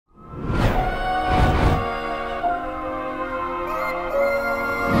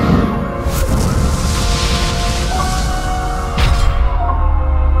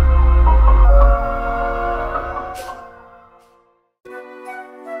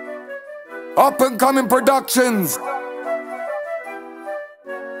Up and coming productions.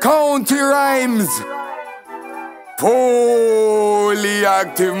 County rhymes. Fully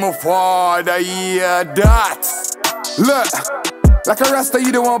active, my father, yeah, that. Look, like a rasta,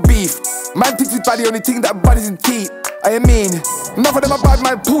 you don't want beef. Man thinks it's bad, the only thing that bad is in teeth. I mean, enough of them are bad,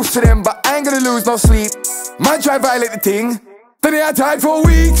 man, push to them, but I ain't gonna lose no sleep. Man try violate the thing, then they had tied for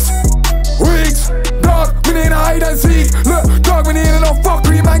weeks. Dog, me in a hide and seek. Look, dog, me in a no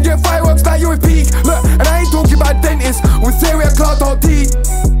fuckery, man, get fireworks like you a peak. Look, and I ain't talking about dentists, we say we a clout on teeth.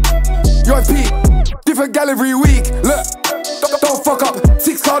 You a peak, different gal every week. Look, don't fuck up.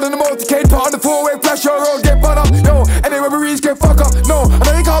 6 card on the motorcade, put on the 4-way flash your road, get bun up. Yo, anyway we reach, get fuck up. No, I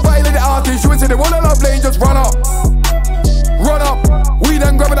know you can't violate the artist. You would say they want a love lane, just run up. Run up, we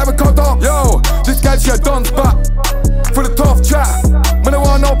then grab it, have a cut up. Yo, this guy she a done spot for the tough chat. Man, I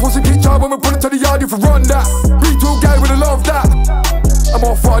want no pussy picture when we put it to the yard, you for run that. Be too guy with a love that. I'm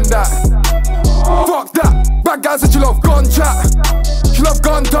all fun that.